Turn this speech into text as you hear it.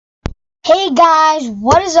Hey guys,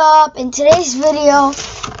 what is up? In today's video,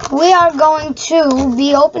 we are going to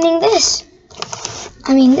be opening this.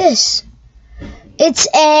 It's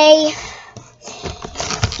a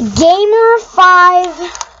Gamer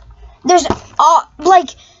 5. There's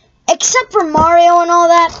except for Mario and all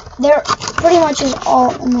that, there pretty much is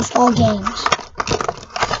almost all games.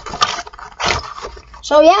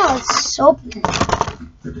 So yeah, let's open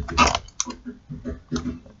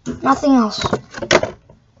it. Nothing else.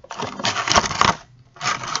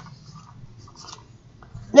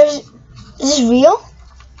 Is this real?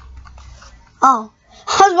 Oh,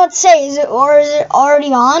 I was about to say, is it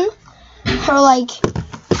already on? Or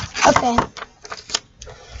okay.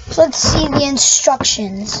 So let's see the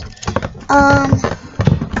instructions.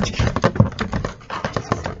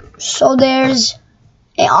 So there's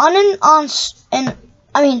a on and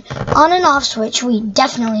off switch. We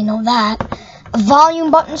definitely know that. Volume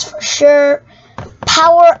buttons for sure.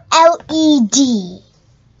 Power LED.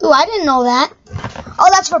 Ooh, I didn't know that. Oh,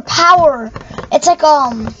 that's for power. It's like a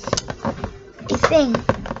thing.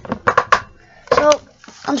 So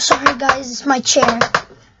I'm sorry guys, it's my chair.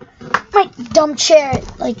 My dumb chair.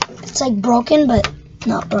 It's broken, but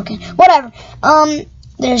not broken. Whatever.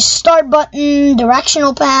 There's start button,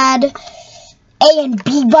 directional pad, A and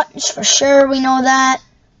B buttons for sure. We know that.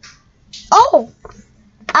 Oh,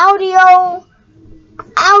 audio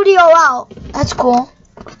out. That's cool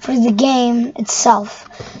for the game itself.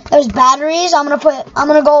 There's batteries. I'm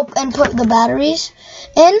gonna go and put the batteries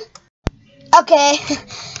in. Okay.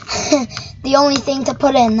 The only thing to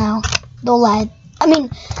put in now, the lid.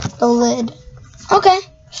 Okay.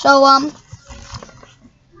 So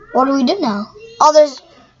what do we do now? Oh,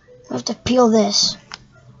 we have to peel this.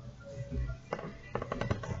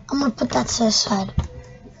 I'm gonna put that to the side.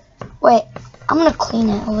 Wait, I'm gonna clean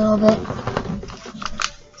it a little bit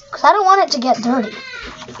because I don't want it to get dirty.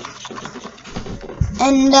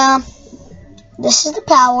 And this is the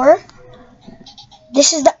power.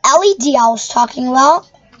 This is the LED I was talking about.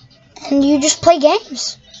 And you just play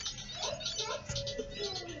games.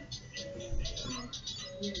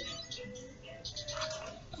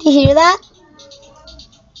 Do you hear that?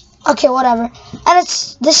 Okay, whatever. And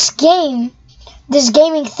it's this gaming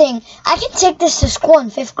thing. I can take this to school in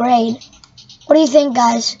 5th grade. What do you think,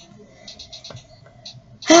 guys?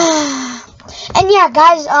 And yeah,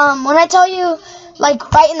 guys, when I tell you,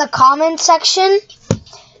 write in the comment section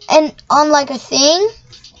and on a thing,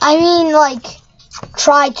 I mean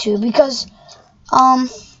try to, because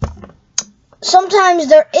sometimes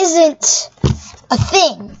there isn't a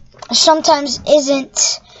thing. Sometimes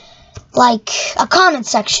isn't a comment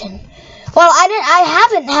section. Well, I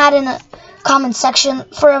haven't had a comment section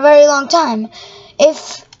for a very long time.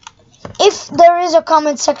 If there is a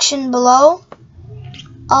comment section below,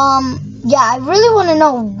 yeah, I really want to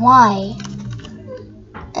know why.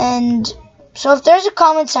 And so if there's a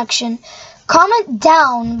comment section, comment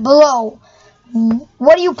down below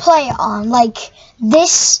what do you play on?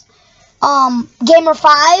 This Gamer 5,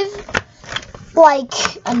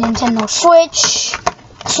 a Nintendo Switch,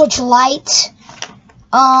 Switch Lite,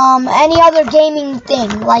 any other gaming thing,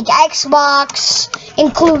 Xbox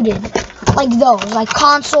included, those,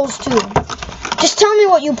 consoles too. Just tell me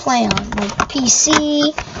what you play on,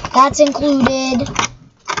 PC, that's included.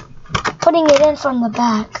 Putting it in from the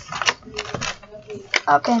back.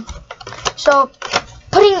 Okay, so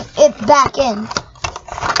putting it back in.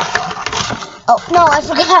 Oh no, I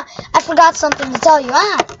forgot something to tell you.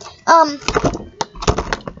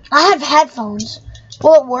 I have headphones.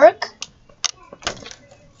 Will it work?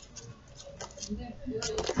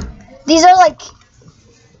 These are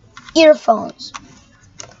earphones.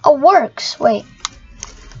 Oh, works. Wait.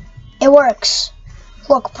 It works.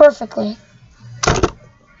 Look, perfectly.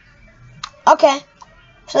 Okay.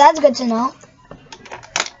 So that's good to know.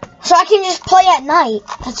 So I can just play at night.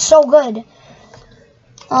 That's so good.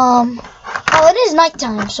 Oh, it is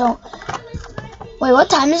nighttime, so wait, what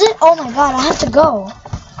time is it? Oh my god, I have to go.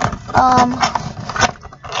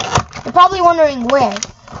 You're probably wondering where.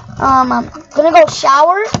 I'm gonna go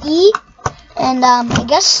shower, eat, and I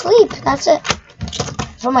guess sleep. That's it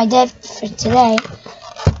for my day for today.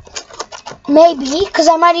 Maybe, because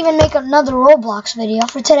I might even make another Roblox video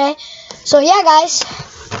for today. So yeah, guys,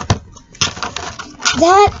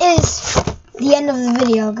 that is the end of the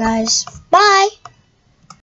video, guys. Bye.